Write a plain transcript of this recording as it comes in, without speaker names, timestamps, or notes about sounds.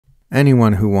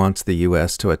Anyone who wants the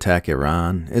U.S. to attack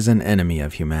Iran is an enemy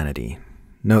of humanity.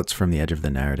 Notes from the edge of the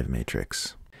narrative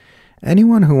matrix.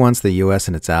 Anyone who wants the U.S.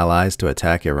 and its allies to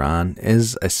attack Iran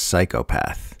is a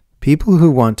psychopath. People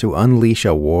who want to unleash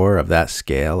a war of that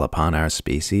scale upon our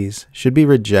species should be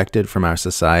rejected from our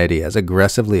society as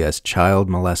aggressively as child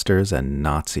molesters and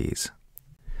Nazis.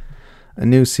 A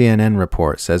new CNN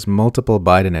report says multiple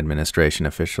Biden administration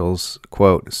officials,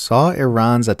 quote, saw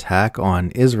Iran's attack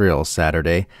on Israel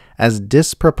Saturday as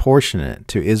disproportionate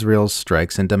to Israel's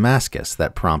strikes in Damascus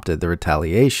that prompted the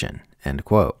retaliation, end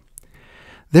quote.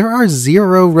 There are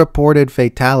 0 reported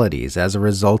fatalities as a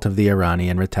result of the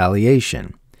Iranian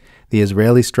retaliation. The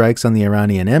Israeli strikes on the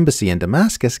Iranian embassy in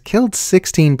Damascus killed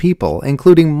 16 people,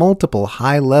 including multiple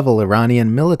high-level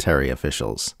Iranian military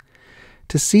officials.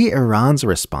 To see Iran's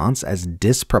response as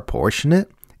disproportionate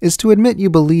is to admit you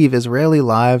believe Israeli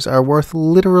lives are worth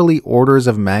literally orders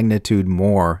of magnitude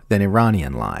more than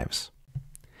Iranian lives.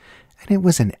 And it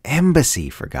was an embassy,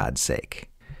 for God's sake.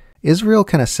 Israel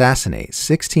can assassinate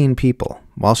 16 people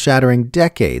while shattering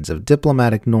decades of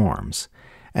diplomatic norms.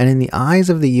 And in the eyes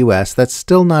of the U.S., that's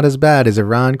still not as bad as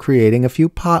Iran creating a few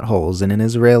potholes in an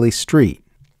Israeli street.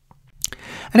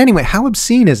 And anyway, how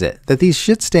obscene is it that these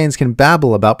shitstains can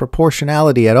babble about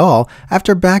proportionality at all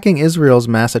after backing Israel's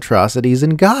mass atrocities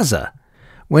in Gaza?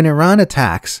 When Iran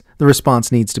attacks, the response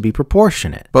needs to be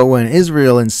proportionate. But when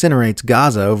Israel incinerates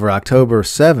Gaza over October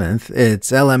 7th,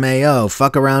 it's LMAO,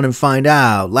 fuck around and find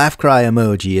out, laugh cry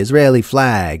emoji, Israeli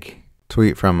flag.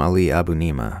 Tweet from Ali Abu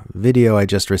Nima. Video I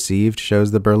just received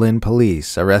shows the Berlin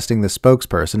police arresting the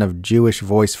spokesperson of Jewish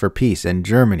Voice for Peace in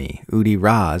Germany, Udi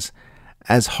Raz,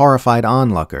 as horrified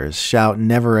onlookers shout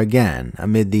never again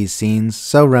amid these scenes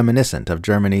so reminiscent of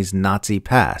Germany's Nazi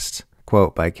past.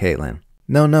 Quote by Caitlin.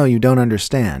 No, you don't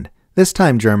understand. This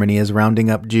time Germany is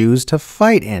rounding up Jews to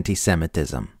fight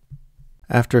anti-Semitism.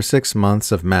 After 6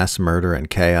 months of mass murder and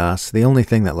chaos, the only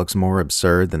thing that looks more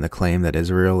absurd than the claim that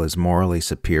Israel is morally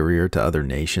superior to other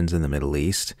nations in the Middle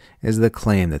East is the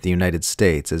claim that the United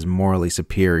States is morally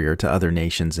superior to other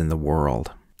nations in the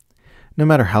world. No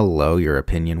matter how low your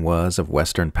opinion was of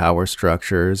Western power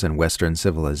structures and Western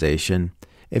civilization,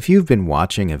 if you've been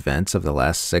watching events of the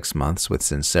last 6 months with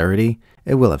sincerity,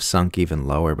 it will have sunk even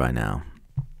lower by now.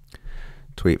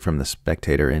 Tweet from the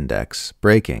Spectator Index.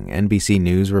 Breaking. NBC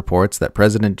News reports that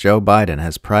President Joe Biden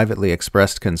has privately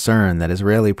expressed concern that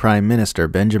Israeli Prime Minister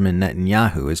Benjamin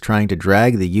Netanyahu is trying to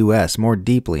drag the U.S. more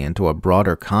deeply into a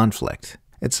broader conflict.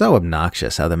 It's so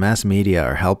obnoxious how the mass media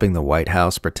are helping the White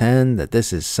House pretend that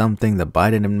this is something the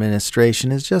Biden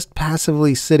administration is just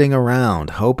passively sitting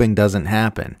around, hoping doesn't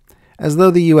happen, as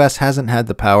though the U.S. hasn't had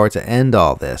the power to end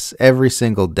all this every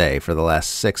single day for the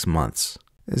last 6 months.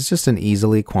 It's just an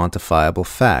easily quantifiable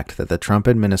fact that the Trump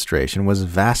administration was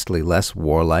vastly less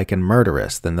warlike and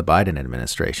murderous than the Biden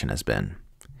administration has been.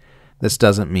 This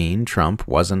doesn't mean Trump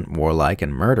wasn't warlike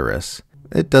and murderous.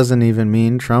 It doesn't even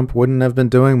mean Trump wouldn't have been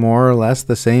doing more or less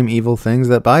the same evil things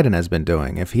that Biden has been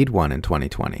doing if he'd won in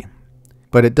 2020.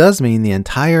 But it does mean the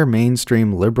entire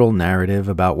mainstream liberal narrative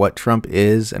about what Trump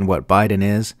is and what Biden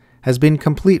is has been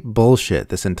complete bullshit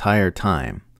this entire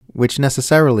time, which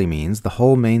necessarily means the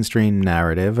whole mainstream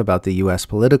narrative about the U.S.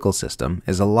 political system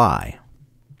is a lie.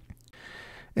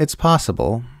 It's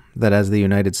possible that as the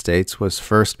United States was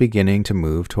first beginning to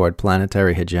move toward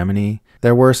planetary hegemony,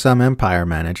 there were some empire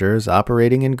managers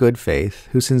operating in good faith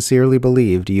who sincerely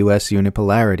believed U.S.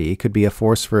 unipolarity could be a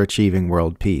force for achieving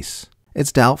world peace.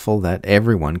 It's doubtful that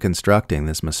everyone constructing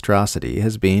this monstrosity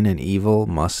has been an evil,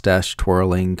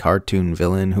 mustache-twirling cartoon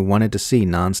villain who wanted to see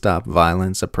nonstop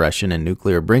violence, oppression, and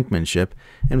nuclear brinkmanship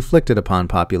inflicted upon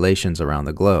populations around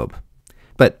the globe.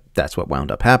 But that's what wound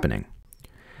up happening.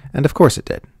 And of course it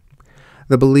did.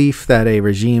 The belief that a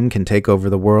regime can take over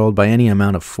the world by any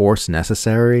amount of force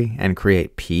necessary and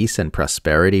create peace and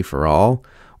prosperity for all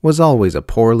was always a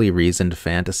poorly reasoned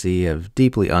fantasy of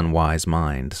deeply unwise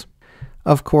minds.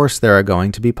 Of course, there are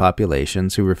going to be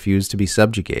populations who refuse to be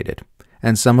subjugated,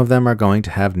 and some of them are going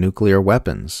to have nuclear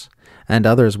weapons, and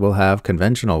others will have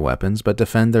conventional weapons but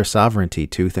defend their sovereignty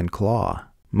tooth and claw.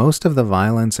 Most of the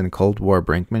violence and Cold War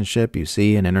brinkmanship you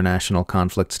see in international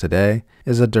conflicts today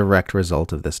is a direct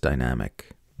result of this dynamic.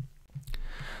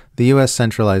 The U.S.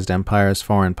 centralized empire's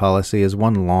foreign policy is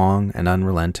one long and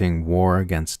unrelenting war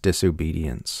against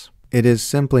disobedience. It is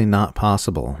simply not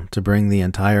possible to bring the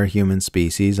entire human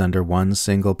species under one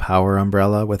single power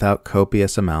umbrella without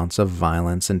copious amounts of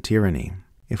violence and tyranny.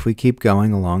 If we keep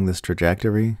going along this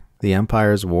trajectory, the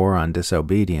empire's war on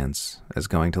disobedience is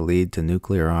going to lead to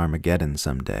nuclear Armageddon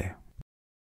someday.